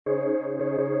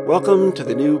Welcome to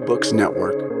the New Books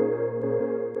Network.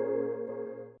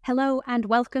 Hello and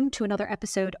welcome to another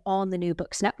episode on the New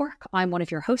Books Network. I'm one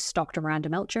of your hosts, Dr. Miranda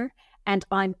Melcher, and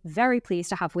I'm very pleased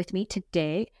to have with me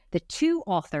today the two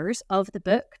authors of the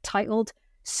book titled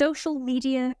Social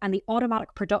Media and the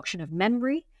Automatic Production of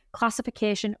Memory,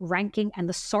 Classification, Ranking and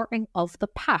the Sorting of the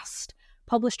Past,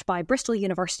 published by Bristol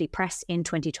University Press in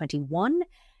 2021.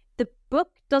 The book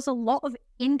does a lot of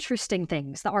interesting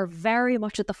things that are very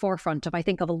much at the forefront of, I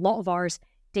think, of a lot of ours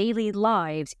daily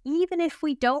lives, even if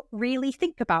we don't really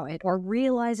think about it or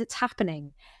realize it's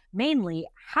happening. Mainly,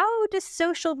 how does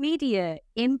social media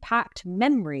impact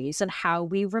memories and how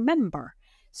we remember?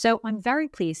 So I'm very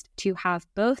pleased to have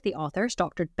both the authors,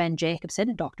 Dr. Ben Jacobsen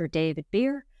and Dr. David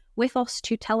Beer, with us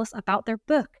to tell us about their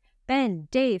book. Ben,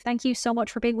 Dave, thank you so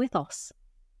much for being with us.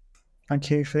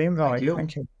 Thank you for the invite.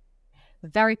 Thank you.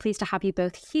 Very pleased to have you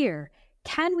both here.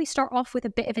 Can we start off with a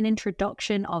bit of an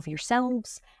introduction of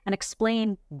yourselves and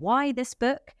explain why this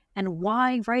book and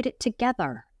why write it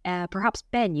together? Perhaps,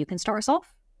 Ben, you can start us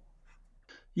off?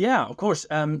 Yeah, of course.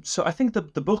 So I think the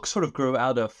book sort of grew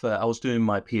out of, I was doing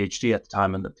my PhD at the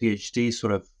time, and the PhD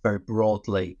sort of very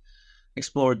broadly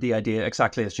explored the idea,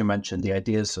 exactly as you mentioned, the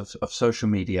ideas of social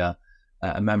media,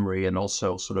 memory, and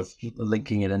also sort of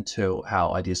linking it into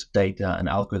how ideas of data and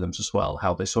algorithms as well,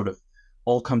 how they sort of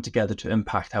all come together to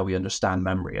impact how we understand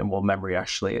memory and what memory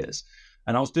actually is.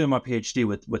 And I was doing my PhD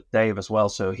with Dave as well,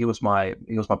 so he was my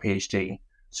PhD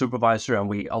supervisor,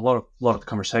 and a lot of the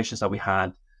conversations that we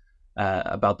had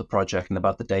about the project and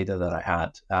about the data that I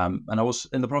had. And I was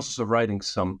in the process of writing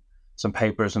some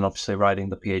papers and obviously writing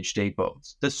the PhD, but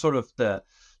this sort of the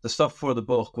stuff for the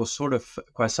book was sort of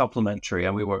quite supplementary,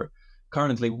 and we were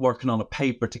currently working on a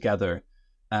paper together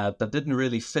that didn't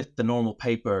really fit the normal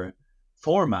paper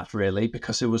format really,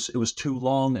 because it was too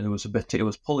long, and it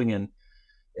was pulling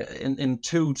in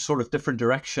two sort of different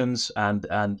directions,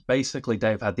 and basically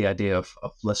Dave had the idea of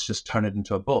let's just turn it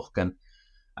into a book,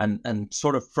 and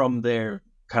sort of from there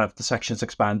kind of the sections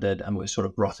expanded, and we sort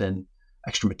of brought in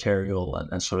extra material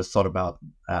and sort of thought about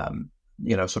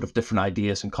sort of different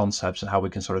ideas and concepts and how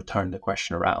we can sort of turn the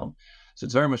question around. So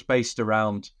it's very much based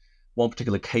around one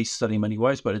particular case study in many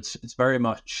ways, but it's very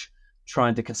much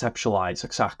trying to conceptualize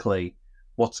exactly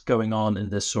what's going on in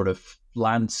this sort of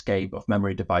landscape of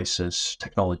memory devices,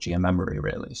 technology, and memory,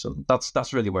 really. So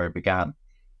that's really where it began.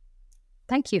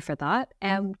 Thank you for that.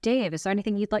 Dave, is there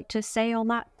anything you'd like to say on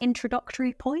that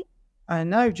introductory point?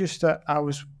 No, just that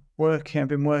I've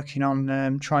been working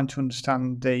on trying to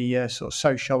understand the sort of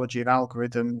sociology of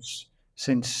algorithms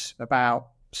since about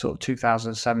sort of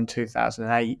 2007,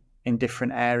 2008 in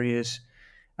different areas.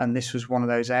 And this was one of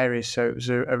those areas. So it was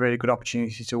a really good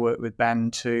opportunity to work with Ben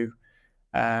to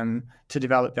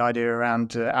develop the idea around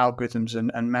algorithms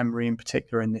and memory in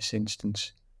particular in this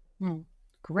instance.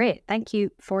 Great. Thank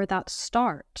you for that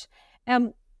start.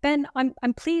 Ben,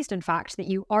 I'm pleased, in fact, that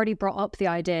you already brought up the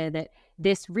idea that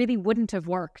this really wouldn't have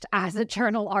worked as a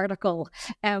journal article,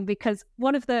 because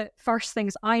one of the first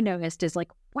things I noticed is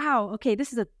like, wow, okay,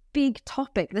 this is a big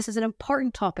topic. This is an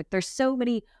important topic. There's so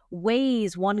many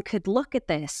ways one could look at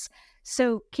this.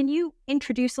 So can you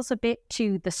introduce us a bit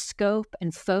to the scope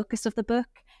and focus of the book,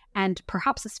 and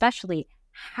perhaps especially,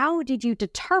 how did you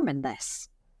determine this?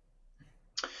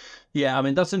 Yeah, I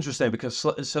mean, that's interesting because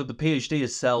so the PhD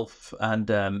itself and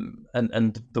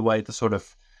the way the sort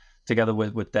of, together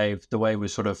with Dave, the way we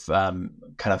sort of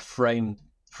kind of framed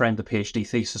the PhD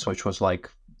thesis, which was like,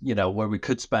 where we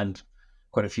could spend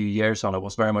quite a few years on it,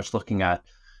 was very much looking at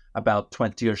about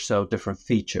 20 or so different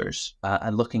features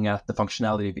and looking at the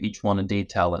functionality of each one in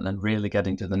detail, and then really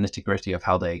getting to the nitty-gritty of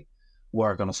how they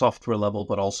work on a software level,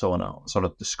 but also on a sort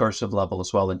of discursive level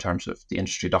as well in terms of the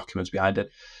industry documents behind it.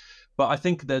 But I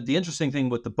think that the interesting thing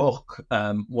with the book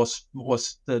was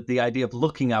the idea of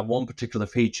looking at one particular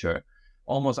feature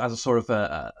almost as a sort of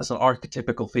as an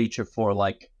archetypical feature for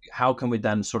like, how can we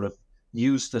then sort of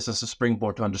use this as a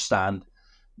springboard to understand,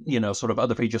 sort of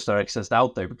other features that exist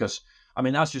out there? Because I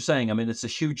mean, as you're saying, I mean, it's a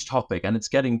huge topic, and it's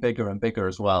getting bigger and bigger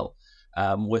as well,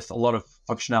 with a lot of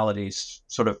functionalities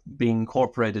sort of being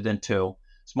incorporated into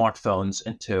smartphones,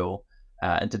 into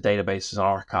databases and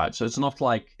archives. So it's not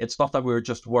that we're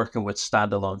just working with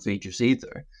standalone features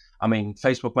either. I mean,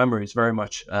 Facebook Memory is very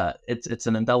much it's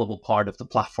an indelible part of the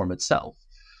platform itself.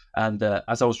 And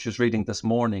as I was just reading this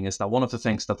morning, is that one of the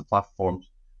things that the platform,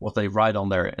 what they write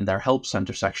on in their help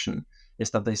center section, is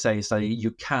that they say is that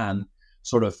you can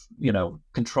sort of,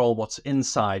 control what's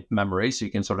inside memory. So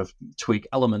you can sort of tweak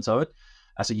elements of it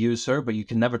as a user, but you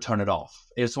can never turn it off.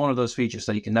 It's one of those features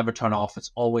that you can never turn off.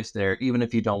 It's always there, even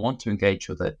if you don't want to engage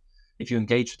with it. If you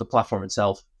engage with the platform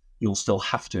itself, you'll still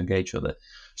have to engage with it.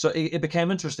 So it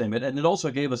became interesting, and it also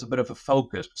gave us a bit of a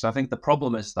focus, because I think the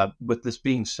problem is that with this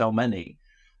being so many,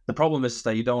 the problem is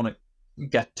that you don't want to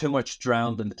get too much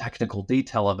drowned in the technical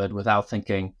detail of it without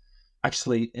thinking,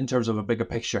 actually, in terms of a bigger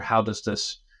picture, how does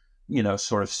this,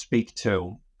 sort of speak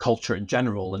to culture in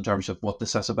general, in terms of what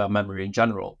this says about memory in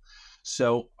general.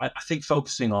 So I think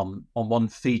focusing on one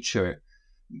feature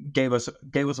gave us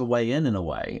a way in a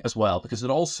way as well, because it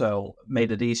also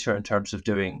made it easier in terms of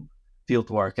doing field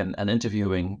work and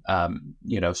interviewing,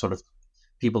 sort of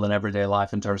people in everyday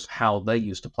life in terms of how they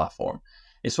use the platform.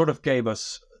 It sort of gave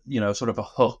us, sort of a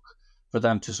hook for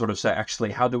them to sort of say,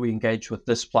 actually, how do we engage with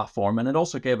this platform? And it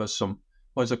also gave us some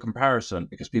points of comparison,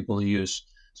 because people who use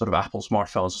sort of Apple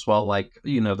smartphones as well, like,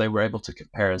 they were able to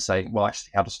compare and say, well,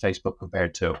 actually, how does Facebook compare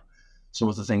to some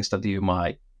of the things that you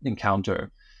might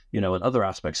encounter, in other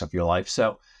aspects of your life?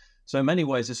 So in many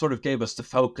ways, it sort of gave us the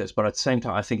focus, but at the same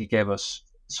time, I think it gave us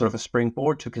sort of a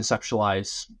springboard to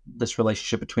conceptualize this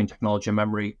relationship between technology and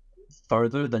memory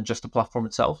further than just the platform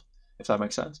itself, if that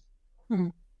makes sense. Mm-hmm.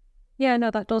 Yeah,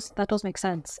 no, that does make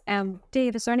sense.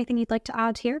 Dave, is there anything you'd like to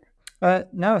add here?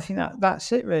 No, I think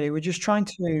that's it, really. We're just trying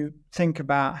to think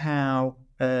about how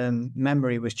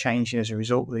memory was changing as a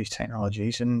result of these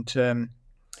technologies, and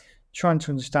trying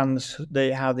to understand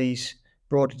how these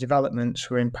broader developments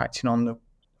were impacting on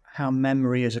how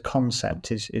memory as a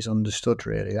concept is understood,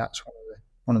 really. That's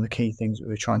one of the key things that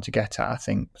we're trying to get at, I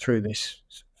think, through this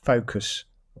focus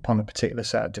upon a particular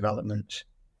set of developments.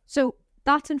 So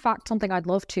that's, in fact, something I'd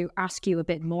love to ask you a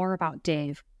bit more about,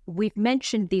 Dave. We've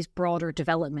mentioned these broader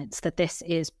developments that this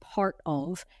is part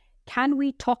of. Can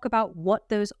we talk about what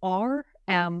those are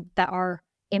that are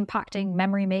impacting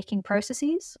memory-making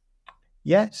processes?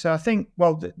 Yeah, so I think,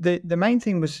 well, the main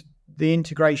thing was the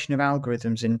integration of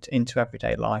algorithms into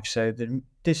everyday life. So the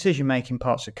decision-making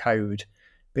parts of code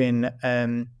being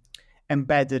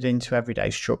embedded into everyday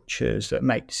structures that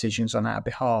make decisions on our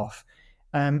behalf.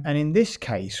 And in this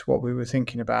case, what we were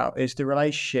thinking about is the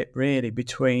relationship really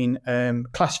between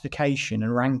classification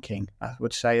and ranking, I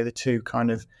would say, are the two kind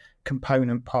of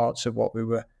component parts of what we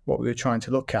were trying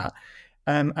to look at.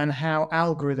 And how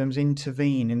algorithms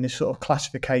intervene in this sort of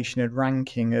classification and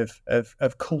ranking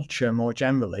of culture more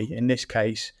generally, in this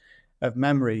case, of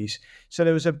memories. So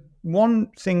there was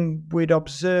one thing we'd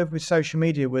observed with social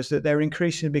media was that they're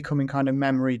increasingly becoming kind of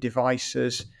memory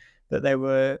devices, that they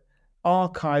were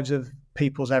archives of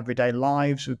people's everyday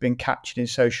lives have been captured in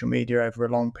social media over a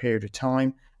long period of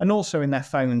time, and also in their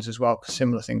phones as well, because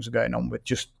similar things are going on with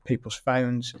just people's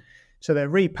phones. So they're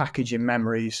repackaging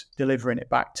memories, delivering it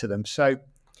back to them. So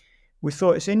we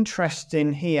thought it's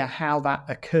interesting here how that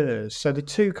occurs. So the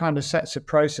two kind of sets of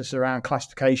process around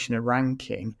classification and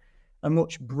ranking are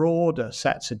much broader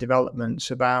sets of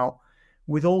developments about,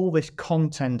 with all this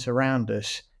content around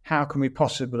us, how can we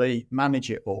possibly manage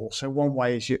it all? So one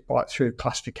way is like through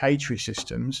classificatory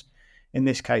systems, in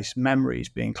this case, memories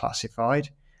being classified.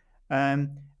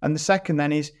 And the second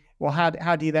then is, well,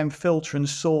 how do you then filter and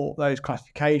sort those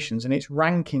classifications? And it's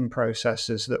ranking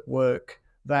processes that work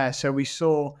there. So we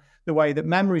saw the way that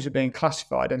memories are being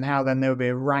classified and how then there would be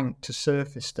a rank to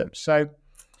surface them. So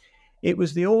it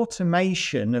was the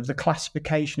automation of the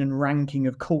classification and ranking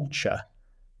of culture.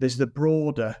 There's the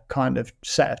broader kind of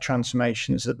set of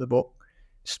transformations that the book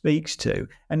speaks to.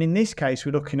 And in this case,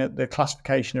 we're looking at the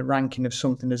classification and ranking of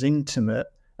something as intimate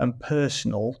and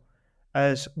personal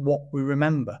as what we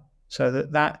remember. So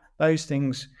that those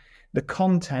things, the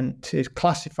content is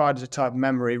classified as a type of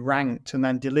memory, ranked, and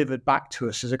then delivered back to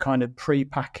us as a kind of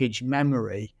pre-packaged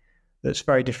memory that's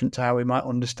very different to how we might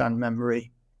understand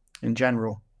memory in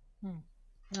general.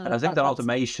 No, and I think that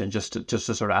automation, just to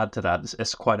sort of add to that,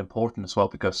 is quite important as well,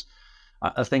 because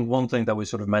I think one thing that we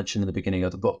sort of mentioned in the beginning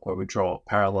of the book, where we draw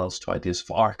parallels to ideas of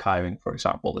archiving, for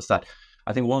example, is that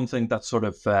I think one thing that sort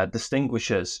of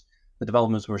distinguishes the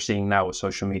developments we're seeing now with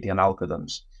social media and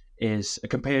algorithms is,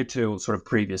 compared to sort of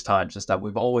previous times, is that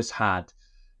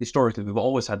historically we've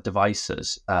always had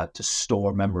devices to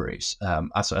store memories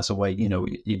as a way,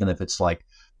 even if it's like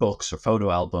books or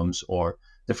photo albums or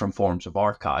different forms of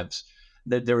archives.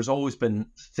 There has always been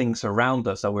things around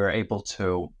us that we're able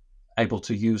to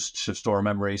use to store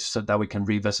memories so that we can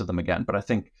revisit them again. But I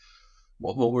think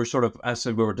what we're sort of, as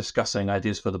we were discussing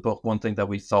ideas for the book, one thing that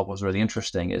we thought was really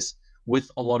interesting is,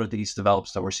 with a lot of these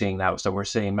developments that we're seeing now, is that we're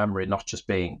seeing memory not just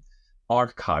being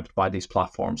archived by these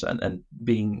platforms and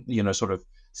being, sort of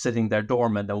sitting there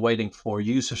dormant and waiting for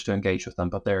users to engage with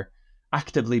them, but they're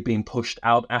actively being pushed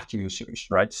out at users,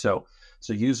 right? So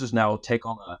users now take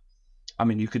on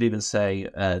you could even say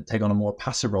take on a more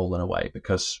passive role in a way,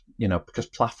 because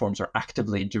platforms are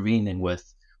actively intervening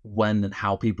with when and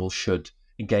how people should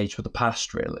engage with the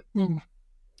past, really.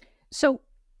 So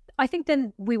I think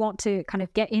then we want to kind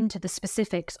of get into the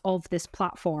specifics of this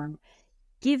platform.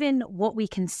 Given what we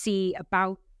can see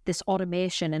about this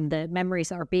automation and the memories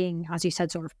that are being, as you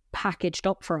said, sort of packaged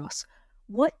up for us,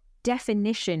 what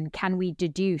definition can we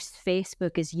deduce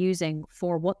Facebook is using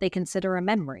for what they consider a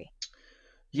memory?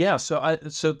 Yeah, so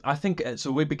I think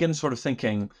so. We begin sort of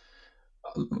thinking.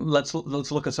 Let's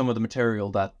look at some of the material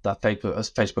that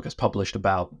Facebook has published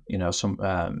about some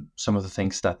of the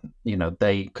things that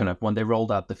they kind of when they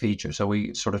rolled out the feature. So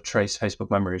we sort of trace Facebook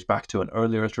Memories back to an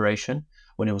earlier iteration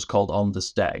when it was called On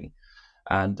This Day,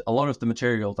 and a lot of the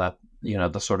material that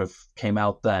that sort of came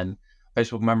out then,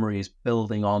 Facebook Memories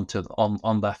building on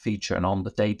that feature and on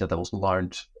the data that was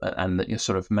learned and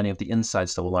sort of many of the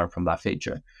insights that we learned from that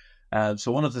feature.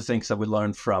 So one of the things that we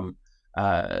learned from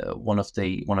one of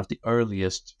the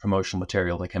earliest promotional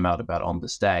material that came out about On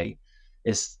This Day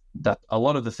is that a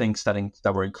lot of the things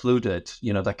that were included,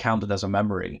 that counted as a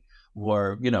memory,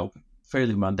 were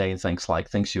fairly mundane things, like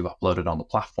things you've uploaded on the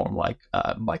platform,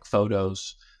 like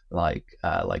photos, like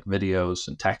videos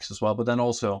and text as well. But then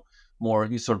also more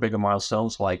these sort of bigger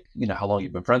milestones, like how long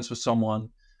you've been friends with someone,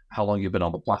 how long you've been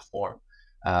on the platform,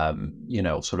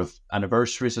 sort of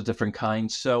anniversaries of different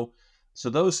kinds. So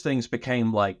those things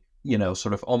became like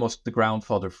sort of almost the ground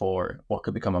fodder for what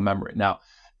could become a memory. Now,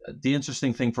 the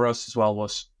interesting thing for us as well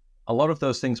was a lot of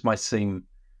those things might seem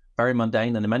very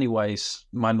mundane and in many ways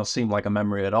might not seem like a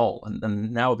memory at all.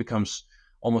 And now it becomes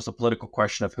almost a political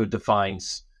question of who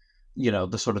defines,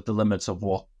 the sort of the limits of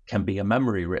what can be a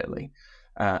memory, really.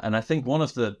 And I think one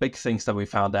of the big things that we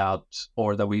found out,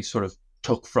 or that we sort of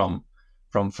took from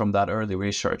that early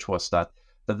research, was that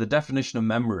the definition of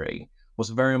memory was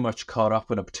very much caught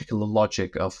up in a particular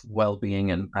logic of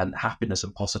well-being and happiness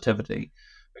and positivity,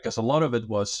 because a lot of it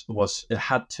was it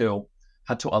had to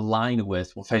align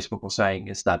with what Facebook was saying,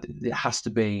 is that it has to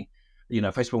be,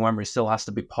 Facebook Memory still has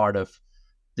to be part of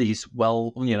these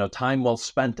time well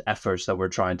spent efforts that we're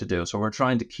trying to do. So we're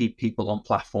trying to keep people on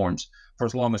platforms for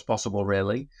as long as possible,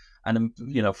 really. And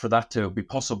for that to be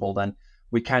possible, then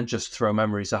we can't just throw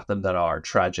memories at them that are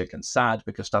tragic and sad,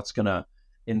 because that's gonna,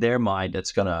 in their mind,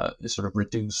 it's gonna sort of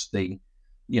reduce the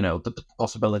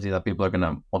possibility that people are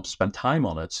gonna want to spend time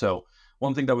on it. So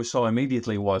one thing that we saw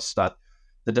immediately was that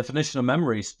the definition of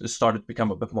memories started to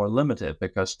become a bit more limited,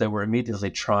 because they were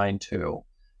immediately trying to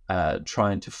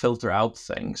filter out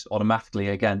things automatically.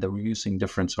 Again, they were using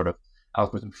different sort of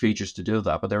algorithm features to do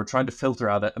that, but they were trying to filter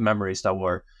out memories that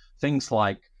were things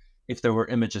like if there were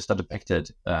images that depicted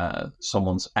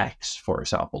someone's ex, for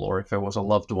example, or if there was a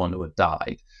loved one who had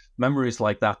died. Memories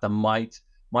like that might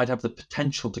have the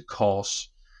potential to cause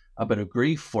a bit of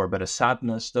grief or a bit of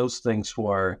sadness. Those things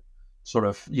were sort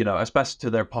of, as best to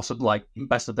their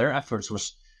best of their efforts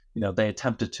was, they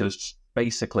attempted to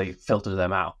basically filter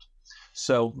them out.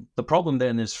 So the problem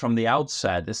then is, from the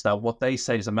outset, is that what they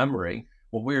say is a memory,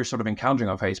 what we're sort of encountering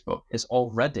on Facebook, is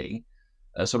already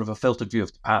a sort of a filtered view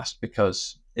of the past,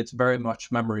 because it's very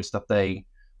much memories that they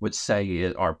would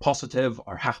say are positive,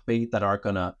 are happy, that are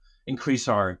going to increase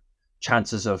our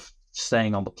chances of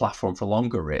staying on the platform for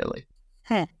longer, really.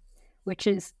 Which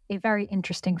is a very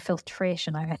interesting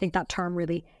filtration. I think that term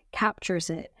really captures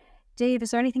it. Dave,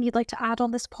 is there anything you'd like to add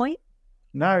on this point?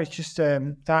 No, it's just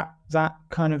that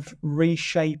kind of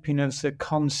reshaping of the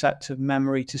concept of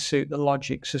memory to suit the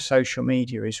logics of social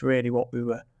media is really what we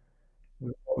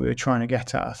were trying to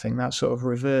get at. I think that sort of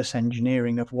reverse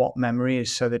engineering of what memory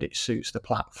is so that it suits the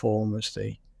platform was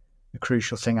the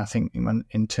crucial thing, I think,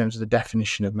 in terms of the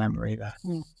definition of memory there.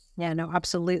 Yeah, no,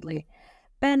 absolutely.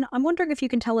 Ben, I'm wondering if you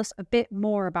can tell us a bit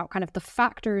more about kind of the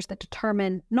factors that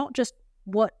determine not just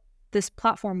what this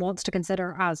platform wants to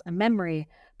consider as a memory,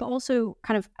 but also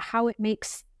kind of how it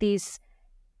makes these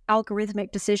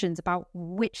algorithmic decisions about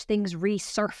which things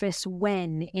resurface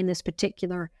when in this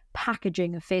particular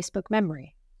packaging of Facebook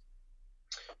Memory.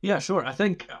 Yeah, sure. I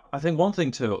think one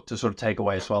thing to sort of take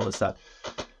away as well is that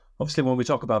obviously when we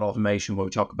talk about automation, when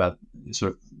we talk about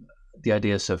sort of the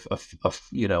ideas of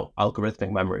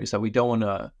algorithmic memories, that we don't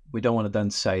want to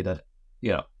then say that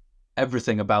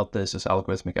everything about this is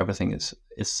algorithmic, everything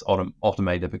is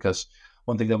automated, because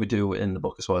one thing that we do in the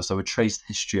book as well is that we trace the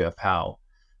history of how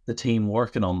the team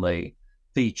working on the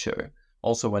feature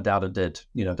also went out and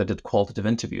did qualitative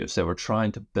interviews. They were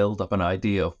trying to build up an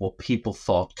idea of what people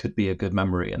thought could be a good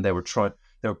memory, and they were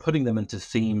putting them into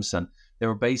themes, and they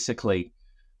were basically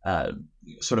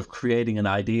sort of creating an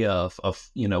idea of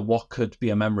what could be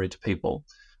a memory to people.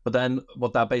 But then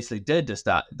what that basically did is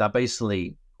that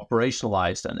basically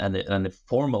operationalized and it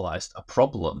formalized a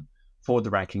problem for the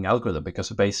ranking algorithm, because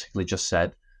it basically just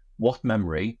said what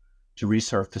memory to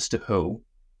resurface to who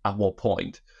at what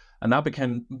point. And that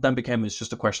became it's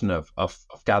just a question of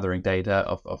gathering data,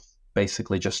 of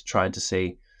basically just trying to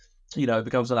see, it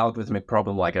becomes an algorithmic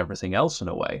problem like everything else in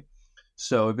a way.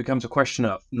 So it becomes a question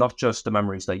of not just the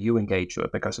memories that you engage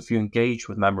with, because if you engage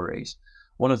with memories,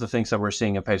 one of the things that we're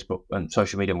seeing in Facebook and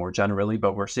social media more generally,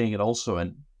 but we're seeing it also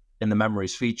in the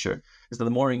memories feature, is that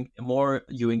the more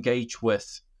you engage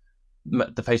with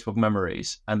the Facebook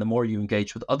memories and the more you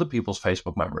engage with other people's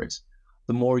Facebook memories,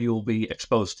 the more you'll be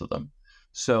exposed to them.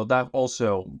 So that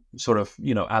also sort of,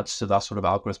 adds to that sort of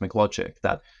algorithmic logic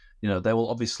that, they will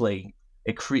obviously,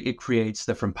 it creates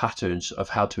different patterns of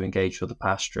how to engage with the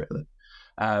past, really.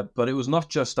 But it was not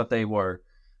just that they were,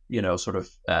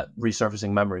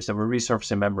 resurfacing memories. They were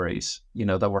resurfacing memories,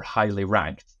 that were highly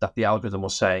ranked, that the algorithm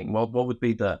was saying, well, what would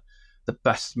be the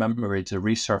best memory to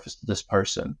resurface to this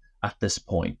person at this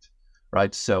point,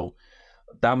 right? So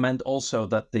that meant also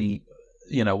that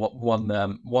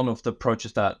one of the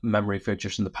approaches that memory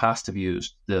features in the past have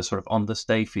used, the sort of on this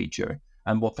day feature,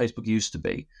 and what Facebook used to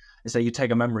be, is that you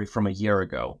take a memory from a year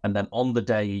ago, and then on the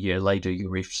day a year later, you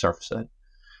resurface it.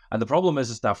 And the problem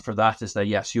is that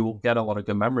yes, you will get a lot of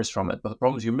good memories from it, but the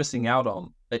problem is you're missing out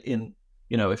on,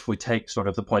 if we take sort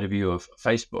of the point of view of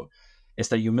Facebook, is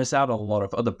that you miss out on a lot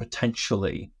of other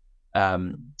potentially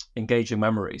engaging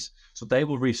memories. So they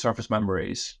will resurface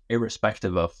memories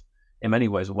irrespective of, in many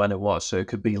ways, when it was. So it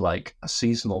could be like a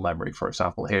seasonal memory, for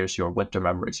example. Here's your winter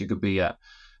memories. You could be a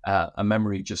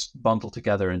memory just bundled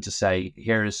together and to say,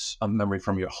 here's a memory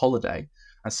from your holiday.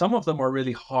 And some of them are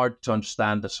really hard to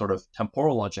understand the sort of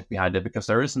temporal logic behind it, because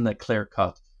there isn't a clear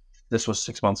cut, this was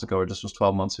 6 months ago or this was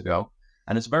 12 months ago.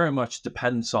 And it's very much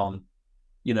depends on,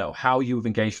 how you've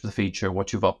engaged with the feature,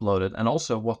 what you've uploaded, and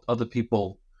also what other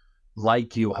people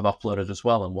like you have uploaded as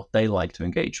well and what they like to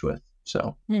engage with.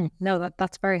 So no,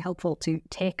 that's very helpful to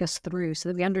take us through so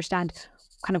that we understand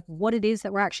kind of what it is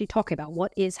that we're actually talking about,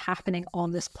 what is happening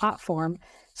on this platform,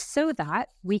 so that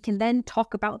we can then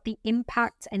talk about the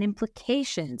impacts and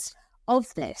implications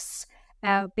of this,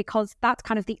 because that's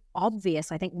kind of the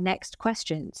obvious, I think, next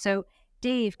question. So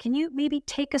Dave, can you maybe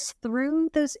take us through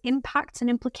those impacts and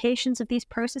implications of these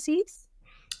processes?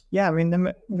 Yeah, I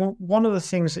mean, one of the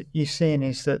things that you're seeing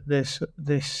is that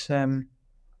this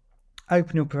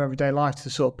opening up of everyday life to the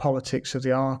sort of politics of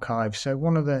the archive. So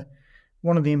one of the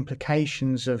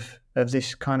implications of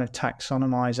this kind of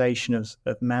taxonomization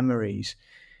of memories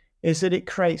is that it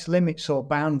creates limits or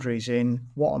boundaries in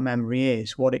what a memory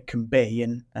is, what it can be,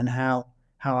 and how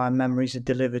our memories are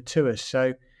delivered to us.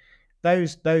 So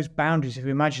those boundaries, if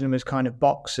you imagine them as kind of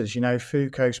boxes,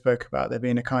 Foucault spoke about there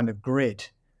being a kind of grid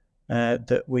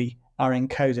that our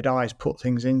encoded eyes put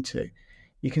things into.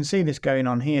 You can see this going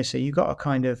on here. So you've got a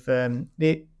kind of,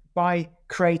 by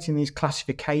creating these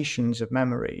classifications of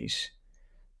memories,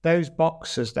 those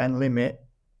boxes then limit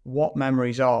what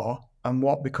memories are and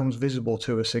what becomes visible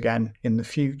to us again in the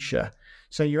future.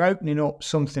 So you're opening up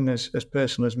something as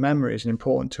personal as memories and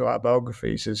important to our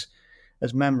biographies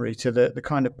as memory to the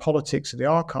kind of politics of the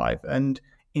archive, and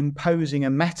imposing a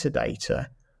metadata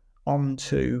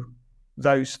onto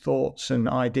those thoughts and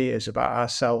ideas about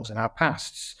ourselves and our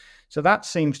pasts. So that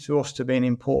seems to us to be an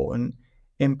important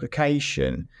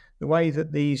implication. The way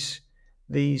that this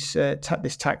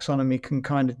taxonomy can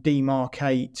kind of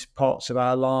demarcate parts of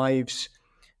our lives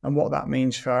and what that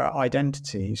means for our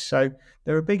identities. So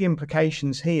there are big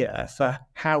implications here for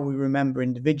how we remember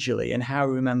individually and how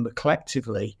we remember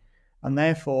collectively, and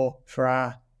therefore for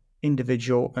our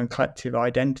individual and collective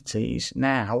identities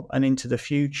now and into the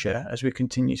future as we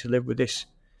continue to live with these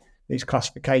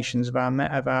classifications of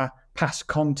our past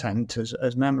content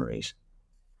as memories.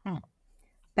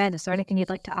 Ben, is there anything you'd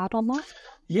like to add on that?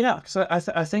 Yeah, because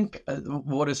I think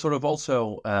what it sort of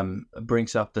also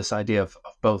brings up this idea of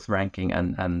both ranking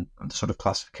and sort of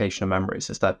classification of memories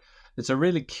is that it's a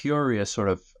really curious sort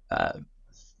of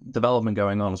development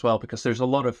going on as well, because there's a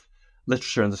lot of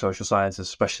literature in the social sciences,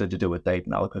 especially to do with data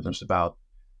and algorithms, about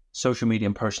social media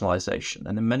and personalization.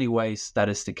 And in many ways, that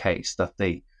is the case, that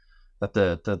the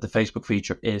Facebook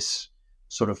feature is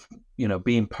sort of,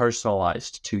 being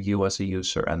personalized to you as a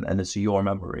user, and it's your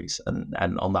memories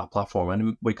and on that platform.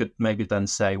 And we could maybe then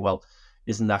say, well,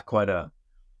 isn't that quite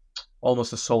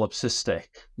almost a solipsistic,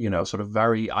 sort of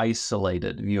very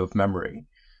isolated view of memory?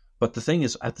 But the thing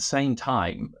is, at the same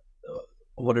time,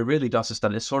 what it really does is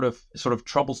that it sort of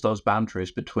troubles those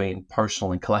boundaries between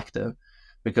personal and collective,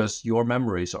 because your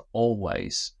memories are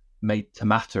always made to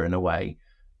matter in a way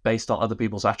based on other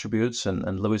people's attributes.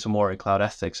 And Louis Amour in Cloud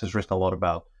Ethics has written a lot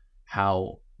about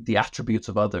how the attributes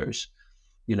of others,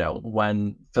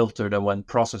 when filtered and when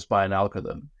processed by an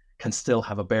algorithm, can still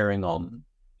have a bearing on,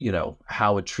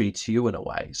 how it treats you in a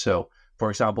way. So, for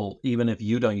example, even if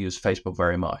you don't use Facebook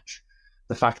very much,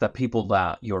 the fact that people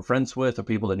that you're friends with or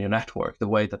people in your network, the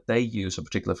way that they use a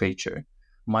particular feature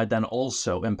might then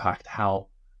also impact how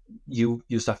you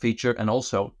use that feature and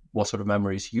also what sort of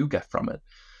memories you get from it.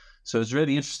 So it's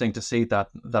really interesting to see that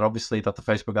obviously that the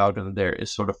Facebook algorithm there is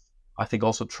sort of, I think,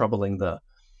 also troubling the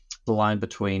line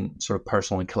between sort of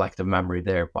personal and collective memory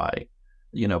there by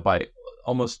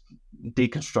almost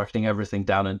deconstructing everything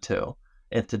down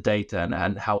into data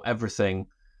and how everything,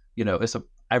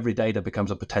 every data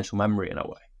becomes a potential memory in a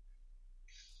way.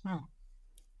 Wow.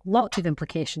 Lots of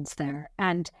implications there.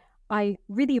 And I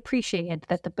really appreciated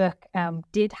that the book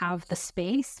did have the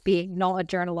space, being not a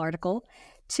journal article,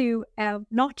 to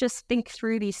not just think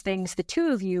through these things, the two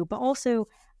of you, but also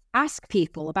ask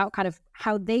people about kind of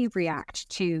how they react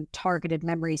to targeted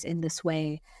memories in this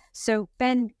way. So,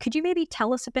 Ben, could you maybe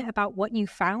tell us a bit about what you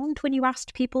found when you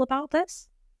asked people about this?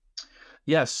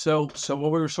 Yes. So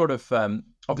what we were sort of,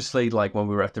 obviously, like when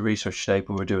we were at the research stage,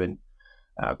 we were doing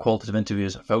qualitative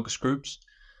interviews and focus groups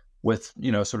with,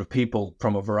 sort of people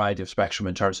from a variety of spectrum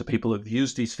in terms of people who've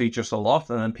used these features a lot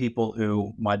and then people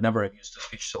who might never have used these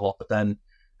features a lot, but then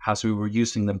as we were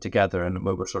using them together and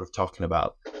we were sort of talking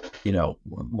about,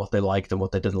 what they liked and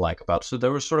what they didn't like about. So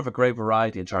there was sort of a great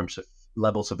variety in terms of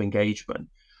levels of engagement.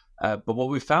 But what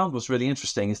we found was really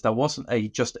interesting is there wasn't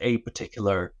just a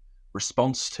particular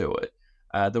response to it.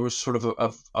 There was sort of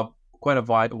a quite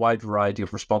a wide variety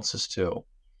of responses to,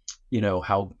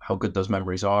 how good those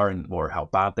memories are or how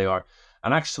bad they are.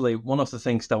 And actually, one of the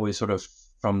things that we sort of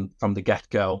from the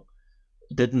get-go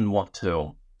didn't want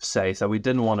to say is that we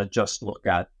didn't want to just look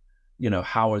at,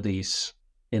 how are these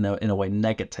in a way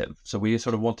negative. So we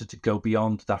sort of wanted to go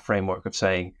beyond that framework of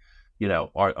saying,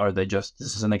 are they just,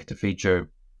 this is a negative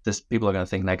feature, this people are going to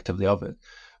think negatively of it.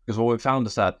 Because what we found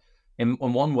is that in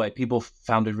one way, people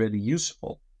found it really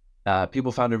useful.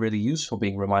 People found it really useful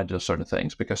being reminded of certain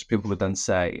things because people would then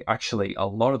say, actually, a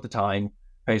lot of the time,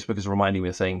 Facebook is reminding me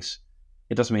of things.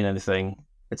 It doesn't mean anything.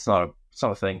 It's not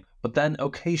a thing. But then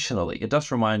occasionally, it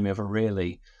does remind me of a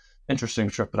really interesting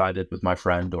trip that I did with my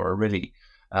friend or a really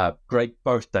great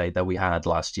birthday that we had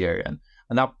last year. And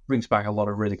that brings back a lot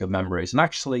of really good memories. And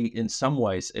actually, in some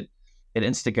ways, it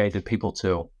instigated people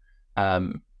to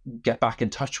get back in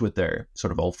touch with their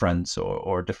sort of old friends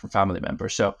or different family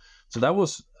members. So that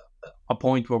was a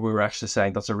point where we were actually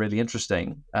saying that's a really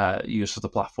interesting use of the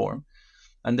platform.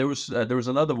 And there was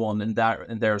another one in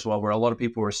there as well, where a lot of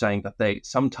people were saying that they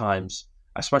sometimes,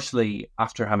 especially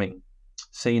after having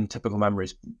seen typical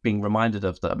memories, being reminded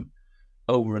of them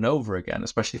over and over again,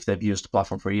 especially if they've used the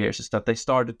platform for years, is that they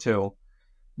started to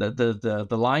the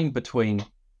line between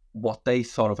what they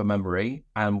thought of a memory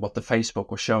and what the Facebook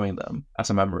was showing them as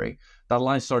a memory, that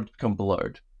line started to become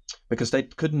blurred because they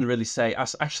couldn't really say,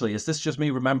 actually, is this just me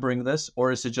remembering this,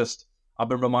 or is it just I've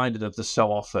been reminded of this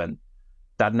so often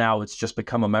that now it's just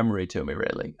become a memory to me,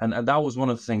 really? And that was one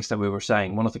of the things that we were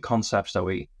saying, one of the concepts that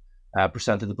we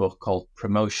presented in the book called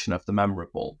promotion of the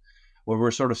memorable, where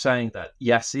we're sort of saying that,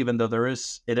 yes, even though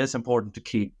it is important to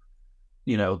keep,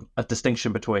 a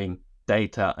distinction between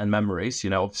data and memories,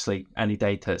 obviously any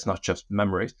data is not just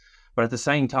memories, but at the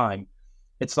same time,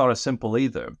 it's not as simple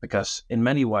either, because in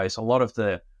many ways, a lot of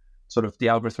the sort of the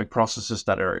algorithmic processes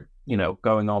that are,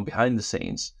 going on behind the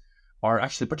scenes are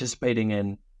actually participating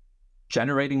in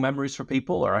generating memories for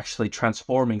people or actually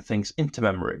transforming things into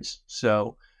memories.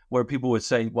 So where people would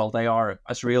say, well, they are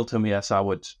as real to me as I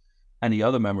would any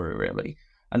other memory, really.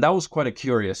 And that was quite a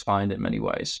curious find in many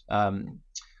ways.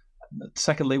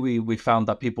 Secondly, we found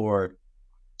that people were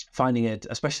finding it,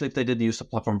 especially if they didn't use the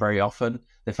platform very often,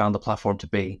 they found the platform to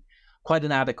be quite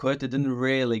inadequate. It didn't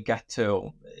really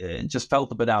it just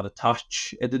felt a bit out of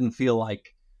touch. It didn't feel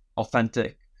like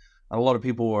authentic. And a lot of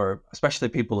people were, especially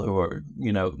people who were,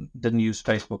 didn't use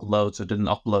Facebook loads or didn't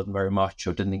upload very much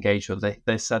or didn't engage with it,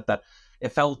 they said that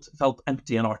it felt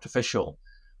empty and artificial,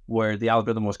 where the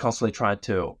algorithm was constantly trying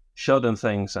to show them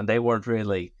things and it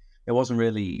wasn't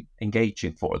really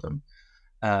engaging for them.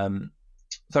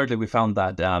 Thirdly, we found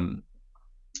that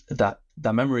that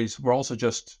memories were also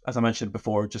just, as I mentioned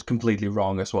before, just completely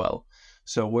wrong as well.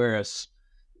 So whereas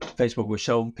Facebook would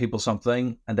show people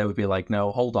something and they would be like,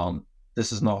 no, hold on,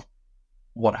 this is not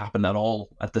what happened at all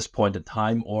at this point in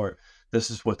time, or this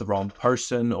is with the wrong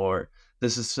person, or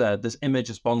this is this image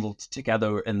is bundled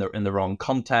together in the wrong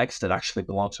context. It actually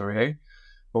belongs over here.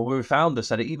 But what we found is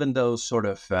that even those sort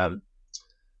of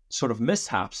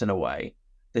mishaps in a way,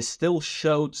 they still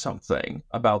showed something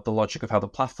about the logic of how the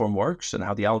platform works and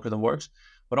how the algorithm works,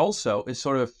 but also it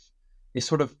sort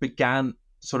of began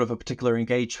sort of a particular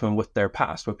engagement with their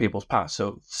past, with people's past.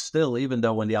 So still, even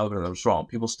though when the algorithm was wrong,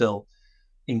 people still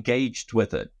engaged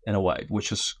with it in a way,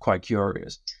 which is quite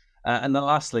curious. And then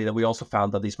lastly, that we also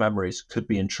found that these memories could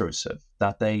be intrusive,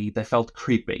 that they felt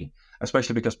creepy,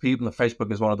 especially because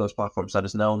Facebook is one of those platforms that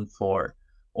is known for,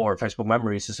 or Facebook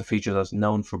Memories is a feature that's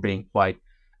known for being quite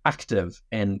active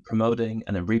in promoting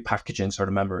and in repackaging sort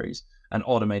of memories and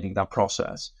automating that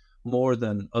process more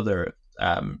than other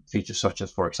features such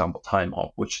as, for example, Time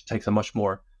Hop, which takes a much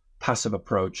more passive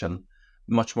approach and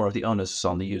much more of the onus is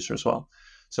on the user as well.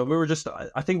 So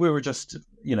I think we were just,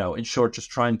 in short, just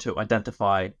trying to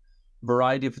identify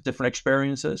variety of different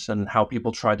experiences and how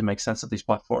people try to make sense of these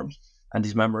platforms and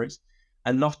these memories,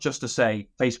 and not just to say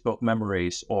Facebook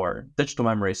memories or digital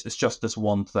memories is just this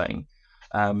one thing,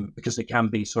 because it can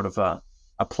be sort of a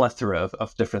plethora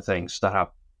of different things that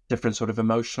have different sort of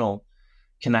emotional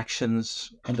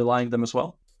connections underlying them as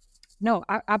well. No,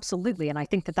 absolutely. And I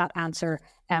think that answer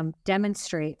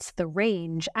demonstrates the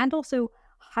range and also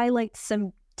highlights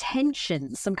some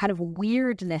tension, some kind of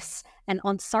weirdness and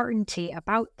uncertainty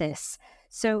about this.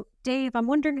 So, Dave, I'm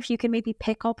wondering if you can maybe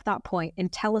pick up that point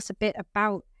and tell us a bit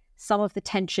about some of the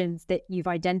tensions that you've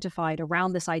identified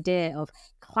around this idea of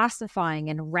classifying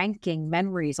and ranking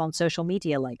memories on social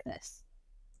media like this.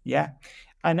 Yeah.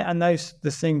 And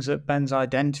the things that Ben's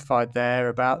identified there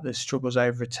about the struggles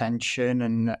over attention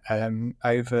and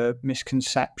over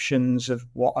misconceptions of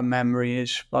what a memory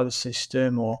is by the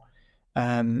system, or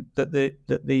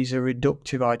that these are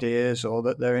reductive ideas, or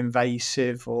that they're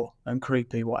invasive and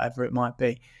creepy, whatever it might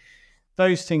be.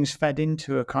 Those things fed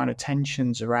into a kind of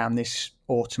tensions around this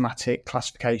automatic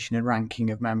classification and ranking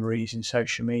of memories in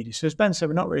social media. So as Ben said,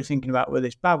 we're not really thinking about whether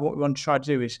it's bad. What we want to try to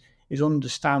do is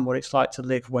understand what it's like to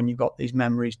live when you've got these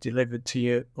memories delivered to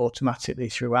you automatically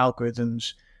through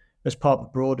algorithms as part of a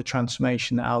broader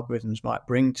transformation that algorithms might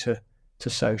bring to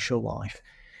social life.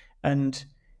 And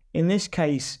in this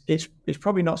case, it's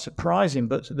probably not surprising,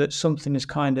 but that something as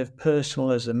kind of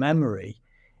personal as a memory,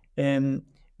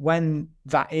 when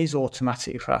that is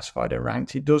automatically classified and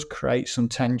ranked, it does create some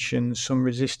tension, some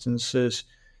resistances,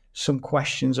 some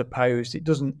questions are posed. It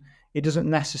doesn't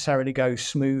necessarily go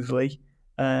smoothly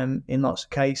in lots of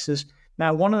cases.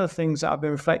 Now, one of the things that I've been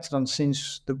reflecting on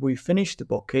since we finished the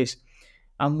book is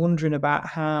I'm wondering about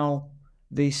how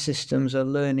these systems are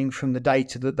learning from the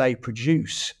data that they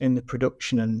produce in the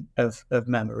production of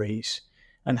memories,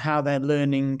 and how they're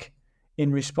learning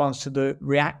in response to the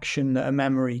reaction that a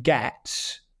memory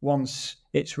gets once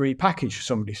it's repackaged for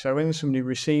somebody. So when somebody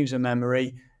receives a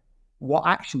memory, what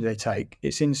action do they take?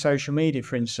 It's in social media,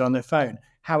 for instance, on their phone.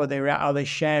 How are they react? Are they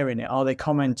sharing it? Are they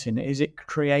commenting? Is it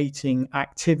creating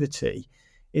activity?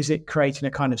 Is it creating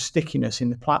a kind of stickiness in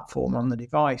the platform on the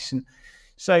device? And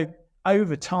so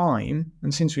over time,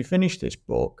 and since we finished this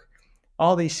book,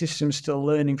 are these systems still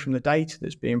learning from the data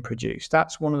that's being produced?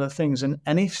 That's one of the things. And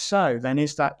if so, then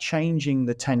is that changing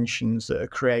the tensions that are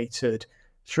created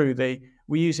through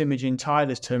we use Imogen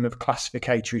Tyler's term of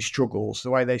classificatory struggles, the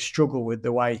way they struggle with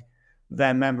the way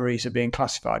their memories are being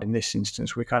classified. In this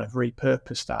instance, we kind of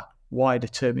repurposed that wider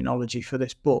terminology for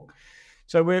this book.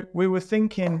 So we were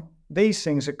thinking these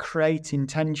things are creating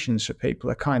tensions for people,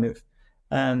 are kind of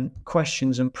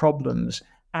questions and problems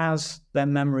as their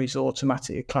memories are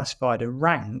automatically classified and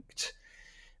ranked.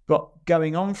 But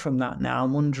going on from that now,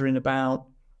 I'm wondering about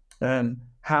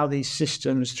how these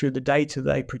systems, through the data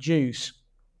they produce,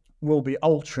 will be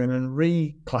altering and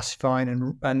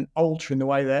reclassifying and altering the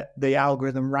way that the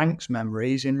algorithm ranks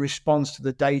memories in response to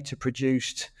the data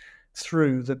produced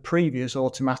through the previous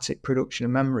automatic production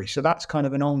of memory. So that's kind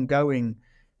of an ongoing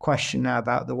question now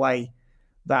about the way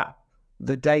that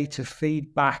the data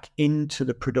feed back into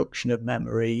the production of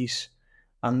memories,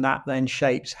 and that then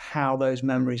shapes how those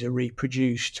memories are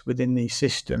reproduced within these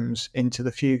systems into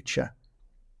the future.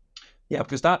 Yeah,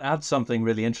 because that adds something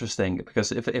really interesting.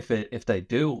 Because if they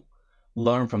do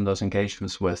learn from those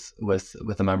engagements with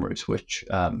the memories, which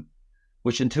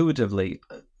intuitively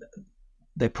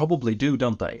they probably do,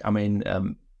 don't they? I mean,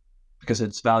 because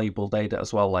it's valuable data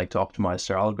as well, like to optimize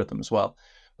their algorithm as well.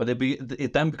 But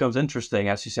it then becomes interesting,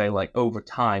 as you say, like over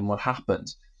time, what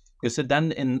happens? Because it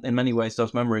then, in many ways,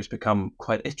 those memories become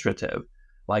quite iterative.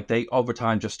 Like they over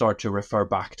time just start to refer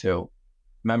back to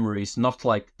memories, not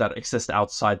like that exist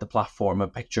outside the platform, a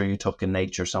picture you took in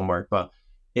nature somewhere, but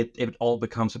it all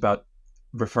becomes about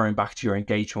referring back to your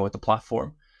engagement with the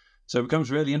platform. So it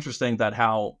becomes really interesting that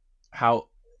how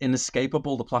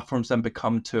inescapable the platforms then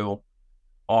become to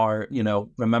our,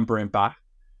 remembering back.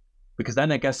 Because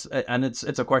then I guess, and it's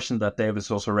a question that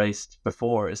David's also raised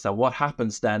before, is that what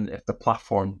happens then if the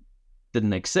platform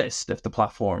didn't exist, if the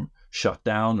platform shut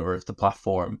down, or if the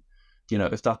platform,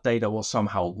 if that data was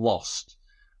somehow lost?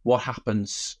 What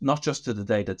happens not just to the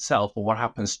data itself, but what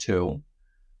happens to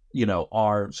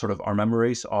our sort of our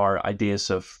memories, our ideas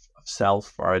of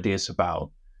self, our ideas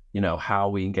about, how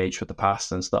we engage with the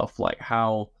past and stuff, like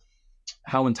how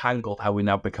entangled have we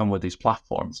now become with these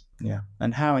platforms? Yeah,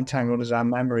 and how entangled has our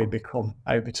memory become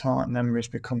over time? Memories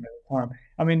become over time.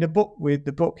 I mean, the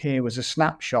book here was a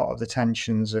snapshot of the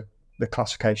tensions of the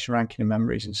classification, ranking of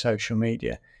memories in social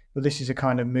media. But this is a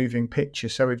kind of moving picture.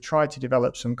 So we've tried to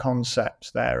develop some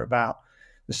concepts there about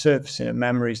the surfacing of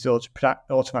memories, the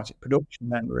automatic production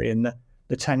memory, and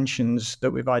the tensions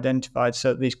that we've identified.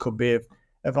 So these could be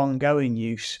of ongoing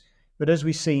use. But as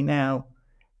we see now,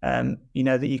 that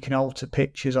you can alter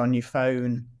pictures on your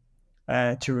phone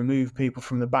to remove people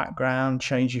from the background,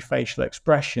 change your facial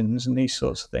expressions, and these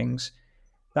sorts of things.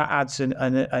 That adds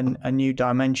a new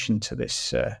dimension to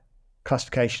this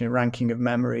classification and ranking of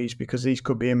memories, because these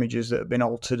could be images that have been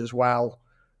altered as well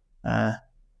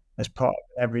as part of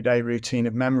the everyday routine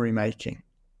of memory making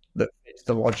that fits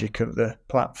the logic of the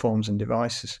platforms and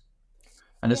devices.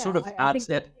 And it sort of adds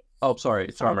it. Oh, sorry,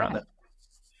 Miranda.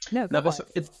 No, but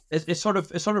it sort of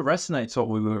resonates what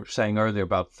we were saying earlier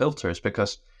about filters,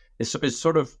 because it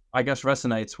sort of, I guess,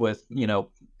 resonates with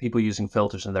people using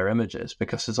filters in their images,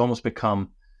 because it's almost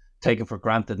become taken for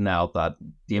granted now that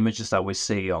the images that we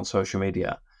see on social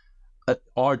media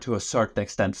are to a certain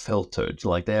extent filtered.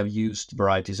 Like, they have used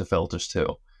varieties of filters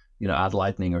to add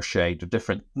lightening or shade or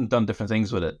done different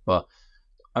things with it. But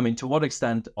I mean, to what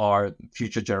extent are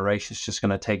future generations just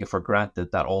going to take it for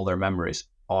granted that all their memories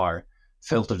are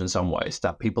filtered in some ways,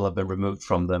 that people have been removed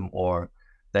from them, or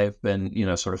they've been,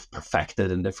 sort of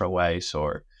perfected in different ways?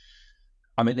 Or,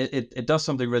 I mean, it does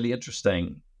something really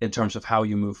interesting in terms of how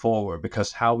you move forward,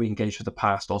 because how we engage with the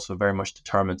past also very much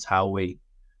determines how we,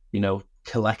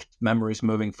 collect memories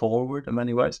moving forward in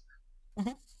many ways.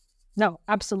 Mm-hmm. No,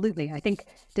 absolutely. I think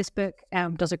this book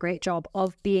does a great job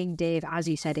of being, Dave, as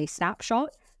you said, a snapshot,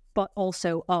 but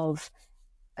also of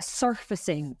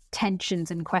surfacing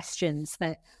tensions and questions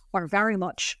that are very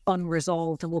much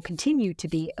unresolved and will continue to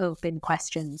be open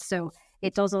questions. So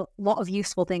it does a lot of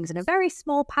useful things in a very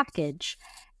small package.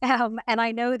 And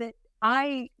I know that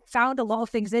I found a lot of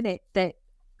things in it that,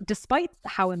 despite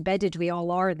how embedded we all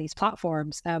are in these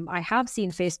platforms, I have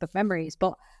seen Facebook memories,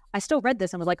 but I still read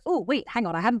this and was like, oh, wait, hang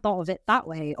on, I hadn't thought of it that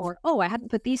way. Or, oh, I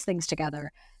hadn't put these things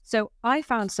together. So I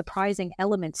found surprising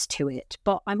elements to it.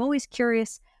 But I'm always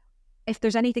curious if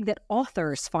there's anything that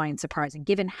authors find surprising,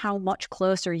 given how much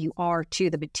closer you are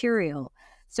to the material.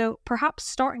 So perhaps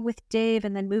starting with Dave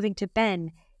and then moving to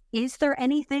Ben, is there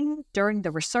anything during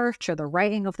the research or the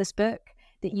writing of this book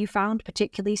that you found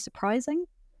particularly surprising?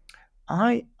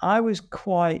 I was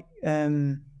quite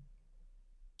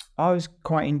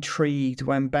intrigued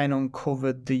when Ben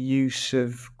uncovered the use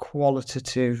of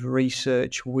qualitative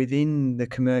research within the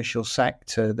commercial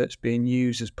sector that's being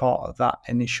used as part of that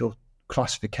initial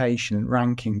classification and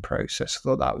ranking process. I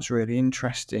thought that was really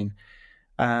interesting.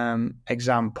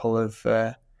 Example of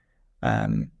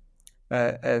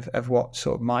what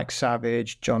sort of Mike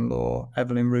Savage, John Law,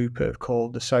 Evelyn Rupert have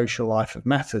called the social life of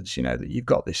methods. That you've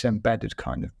got this embedded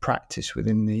kind of practice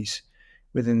within these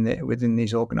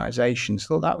organisations.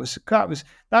 Thought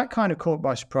that kind of caught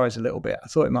by surprise a little bit. I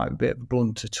thought it might be a bit of a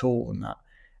blunter tool than that,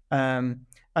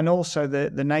 and also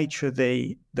the nature of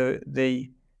the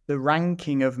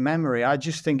ranking of memory. I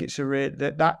just think it's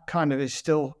that kind of is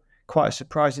still quite a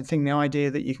surprising thing. The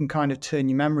idea that you can kind of turn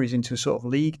your memories into a sort of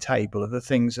league table of the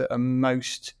things that are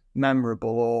most memorable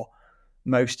or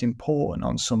most important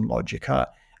on some logic. I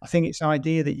think it's an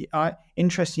idea that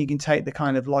interesting. You can take the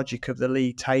kind of logic of the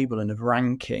league table and of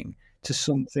ranking to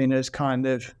something as kind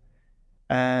of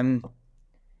untangible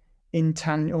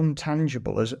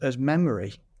as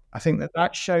memory. I think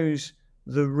that shows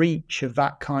the reach of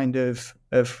that kind of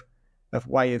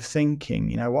way of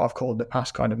thinking. What I've called the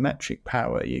past kind of metric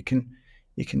power. You can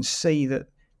see that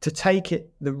to take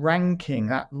the ranking,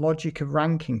 that logic of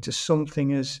ranking, to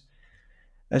something as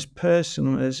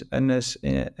personal as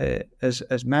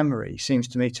memory, seems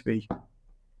to me to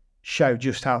show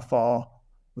just how far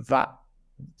that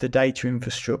the data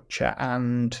infrastructure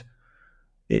and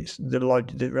it's the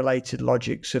related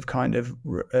logics of kind of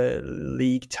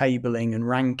league tabling and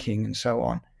ranking and so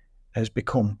on has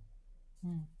become.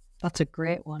 That's a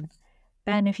great one.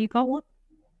 Ben, if you got one?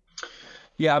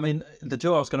 Yeah, I mean, the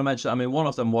two I was going to mention, I mean, one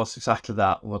of them was exactly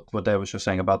that, what Dave was just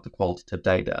saying about the qualitative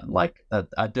data. Like,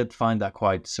 I did find that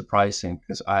quite surprising,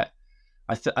 because I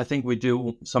think we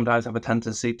do sometimes have a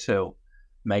tendency to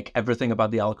make everything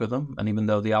about the algorithm. And even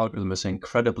though the algorithm is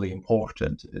incredibly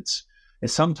important, it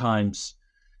sometimes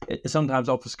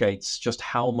obfuscates just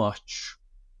how much,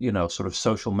 sort of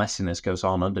social messiness goes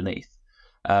on underneath.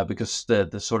 because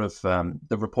the sort of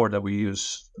the report that we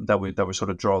use that we sort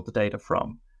of draw the data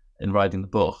from in writing the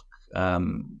book,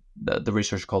 the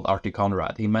researcher called Artie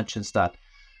Conrad, he mentions that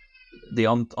the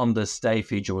on this day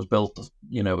feature was built,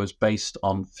 it was based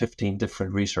on 15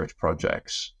 different research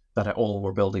projects that all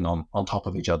were building on top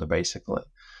of each other, basically.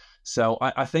 So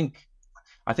I think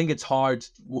it's hard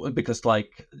because,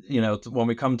 like, when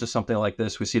we come to something like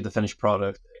this, we see the finished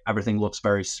product, everything looks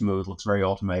very smooth, looks very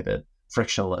automated,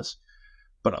 frictionless.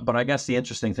 But I guess the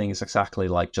interesting thing is exactly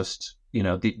like just,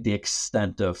 the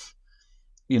extent of,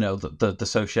 the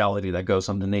sociality that goes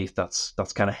underneath that's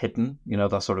kind of hidden,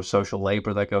 that sort of social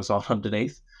labor that goes on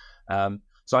underneath.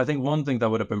 So I think one thing that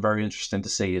would have been very interesting to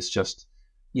see is just,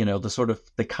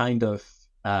 the kind of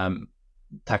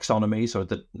taxonomies or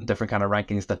the different kind of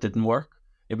rankings that didn't work.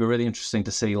 It'd be really interesting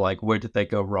to see, like, where did they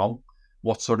go wrong?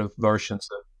 What sort of versions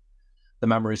of the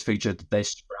memories feature did they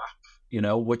scrap?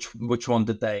 Which one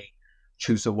did they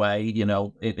choose away?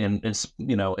 In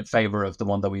favor of the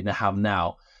one that we have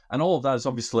now. And all of that is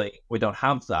obviously, we don't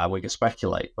have that. We can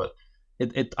speculate, but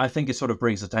I think it sort of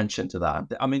brings attention to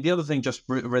that. I mean, the other thing, just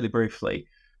really briefly,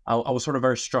 I was sort of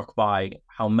very struck by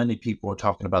how many people were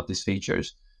talking about these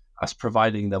features as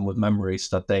providing them with memories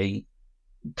that they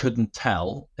couldn't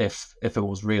tell if it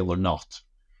was real or not.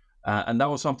 And that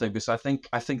was something, because I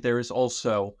think there is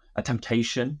also a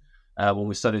temptation when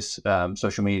we study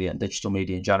social media and digital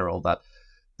media in general, that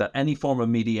any form of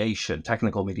mediation,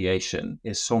 technical mediation,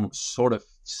 is sort of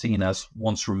seen as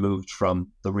once removed from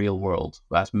the real world,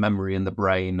 as memory in the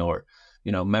brain, or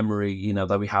memory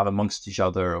that we have amongst each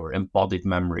other, or embodied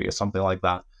memory or something like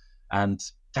that. And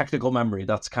technical memory,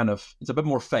 that's it's a bit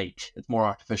more fake, it's more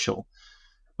artificial.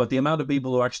 But the amount of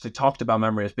people who actually talked about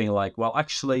memory as being like, well,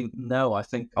 actually, no, I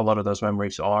think a lot of those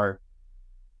memories are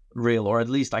real, or at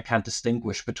least I can't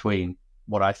distinguish between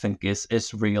what I think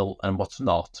is real and what's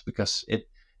not, because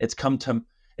it's come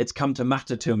to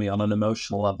matter to me on an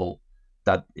emotional level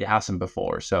that it hasn't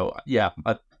before. So yeah,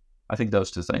 I think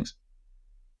those two things.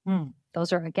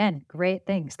 Those are, again, great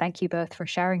things. Thank you both for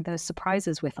sharing those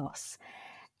surprises with us.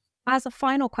 As a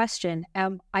final question,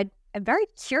 I'm very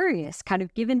curious, kind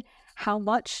of given how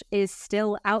much is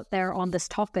still out there on this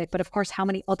topic, but of course, how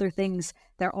many other things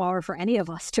there are for any of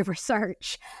us to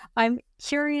research. I'm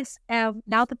curious, now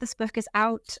that this book is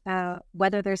out,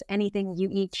 whether there's anything you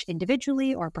each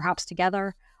individually or perhaps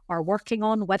together are working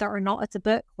on, whether or not it's a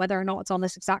book, whether or not it's on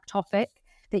this exact topic,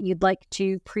 that you'd like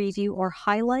to preview or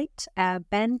highlight.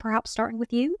 Ben, perhaps starting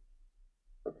with you.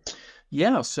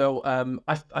 Yeah, so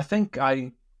I think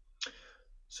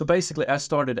So basically, I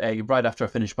started right after I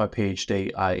finished my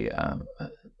PhD.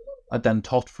 I then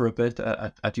taught for a bit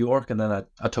at York, and then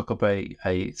I took up a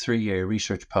 3-year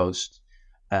research post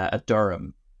at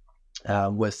Durham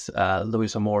with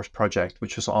Louisa Moore's project,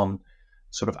 which was on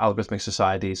sort of algorithmic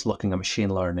societies, looking at machine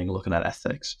learning, looking at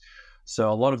ethics.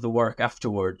 So a lot of the work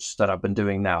afterwards that I've been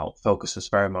doing now focuses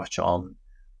very much on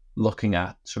looking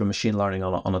at sort of machine learning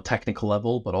on a technical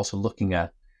level, but also looking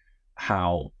at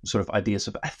how sort of ideas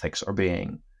of ethics are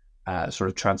being sort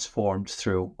of transformed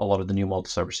through a lot of the new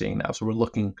models that we're seeing now. So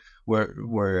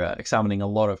we're examining a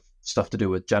lot of stuff to do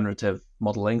with generative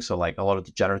modeling. So like a lot of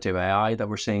the generative AI that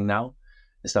we're seeing now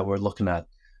is that we're looking at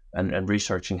and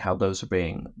researching how those are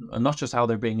being, not just how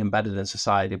they're being embedded in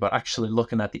society, but actually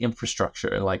looking at the infrastructure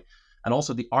and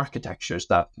also the architectures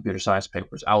that computer science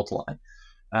papers outline.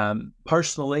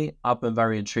 Personally, I've been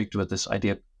very intrigued with this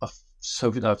idea of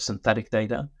synthetic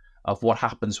data, of what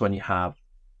happens when you have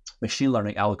machine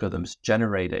learning algorithms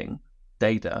generating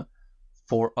data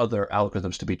for other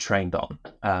algorithms to be trained on.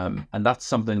 And that's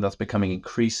something that's becoming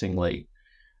increasingly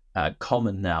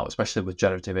common now, especially with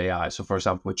generative AI. So for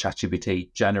example, with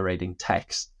ChatGPT generating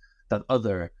text that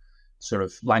other sort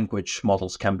of language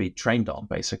models can be trained on,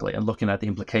 basically, and looking at the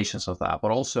implications of that,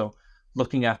 but also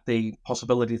looking at the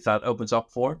possibilities that opens up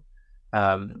for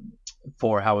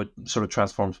how it sort of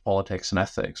transforms politics and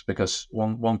ethics. Because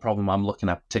one problem I'm looking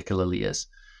at particularly is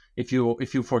if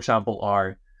you for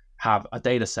example have a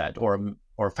data set or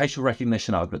a facial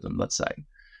recognition algorithm, let's say,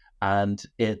 and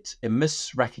it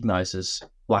misrecognizes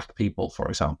Black people, for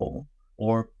example,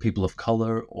 or people of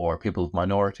color or people of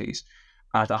minorities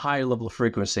at a higher level of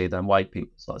frequency than white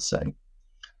people, let's say,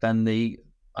 then a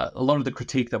lot of the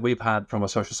critique that we've had from a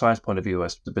social science point of view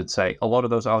has been say a lot of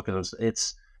those algorithms,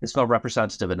 it's not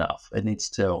representative enough.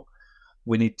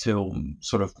 We need to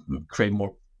sort of create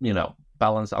more,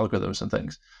 balanced algorithms and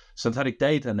things. Synthetic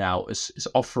data now is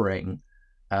offering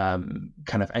kind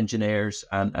of engineers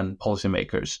and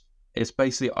policymakers. It's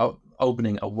basically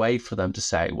opening a way for them to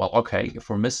say, well, okay, if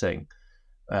we're missing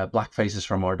Black faces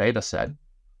from our data set,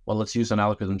 well, let's use an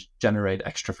algorithm to generate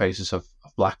extra faces of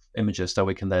black images that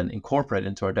we can then incorporate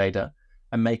into our data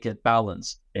and make it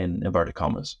balanced in inverted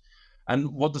commas.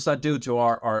 And what does that do to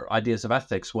our ideas of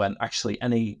ethics when actually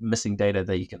any missing data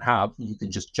that you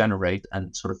can just generate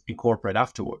and sort of incorporate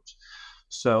afterwards?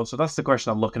 So that's the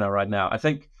question I'm looking at right now. I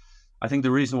think the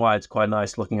reason why it's quite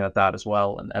nice looking at that as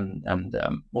well,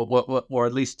 or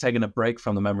at least taking a break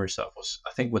from the memory stuff, was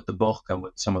I think with the book and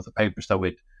with some of the papers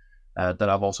that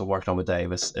I've also worked on with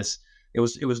Dave, it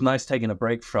was nice taking a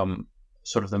break from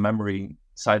sort of the memory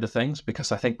side of things,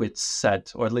 because I think we'd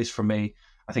said, or at least for me,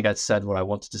 I think I'd said what I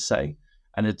wanted to say,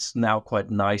 and it's now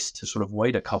quite nice to sort of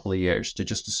wait a couple of years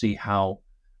to see how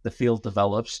the field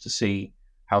develops, to see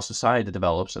how society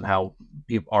develops, and how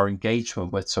our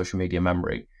engagement with social media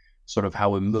memory, sort of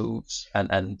how it moves,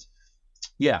 and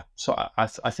yeah. So I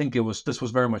think this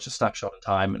was very much a snapshot in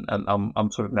time, and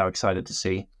I'm sort of now excited to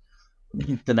see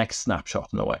the next snapshot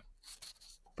in a way.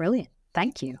 Brilliant,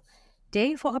 thank you,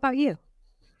 Dave. What about you?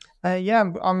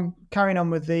 I'm carrying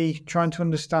on with the trying to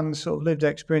understand the sort of lived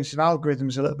experience of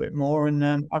algorithms a little bit more,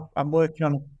 and I'm working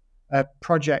on a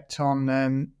project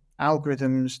on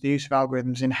algorithms, the use of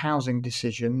algorithms in housing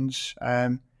decisions,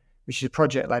 which is a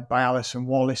project led by Alison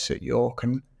Wallace at York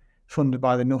and funded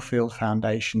by the Nuffield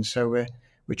Foundation. So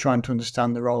we're trying to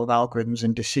understand the role of algorithms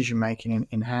in decision making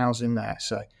in housing there.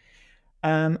 So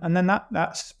and then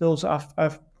that spills off.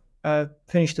 I've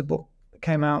finished a book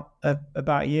came out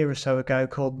about a year or so ago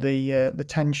called The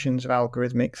Tensions of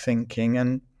Algorithmic Thinking,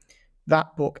 and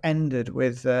that book ended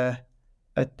with a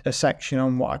section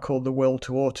on what I call the will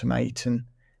to automate, and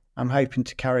I'm hoping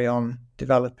to carry on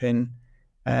developing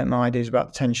my ideas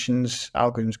about the tensions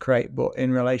algorithms create, but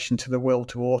in relation to the will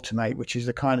to automate, which is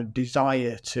the kind of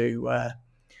desire to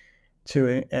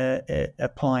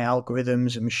apply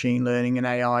algorithms and machine learning and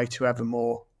AI to ever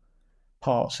more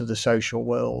parts of the social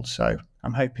world. So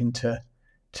I'm hoping to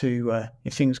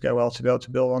if things go well, to be able to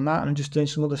build on that. And I'm just doing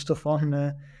some other stuff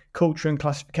on culture and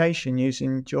classification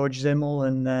using George Zimmel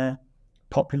and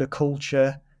popular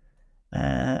culture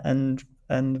and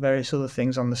various other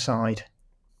things on the side.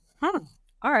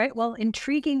 All right. Well,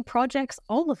 intriguing projects,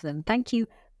 all of them. Thank you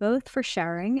both for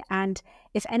sharing. And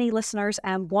if any listeners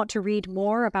want to read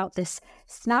more about this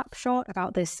snapshot,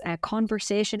 about this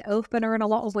conversation opener in a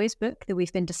lot of ways book that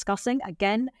we've been discussing,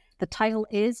 again, the title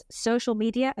is Social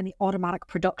Media and the Automatic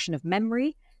Production of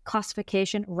Memory,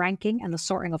 Classification, Ranking, and the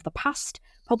Sorting of the Past,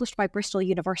 published by Bristol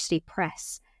University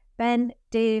Press. Ben,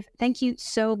 Dave, thank you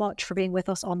so much for being with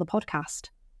us on the podcast.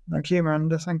 Thank you,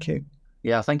 Miranda. Thank you.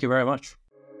 Yeah, thank you very much.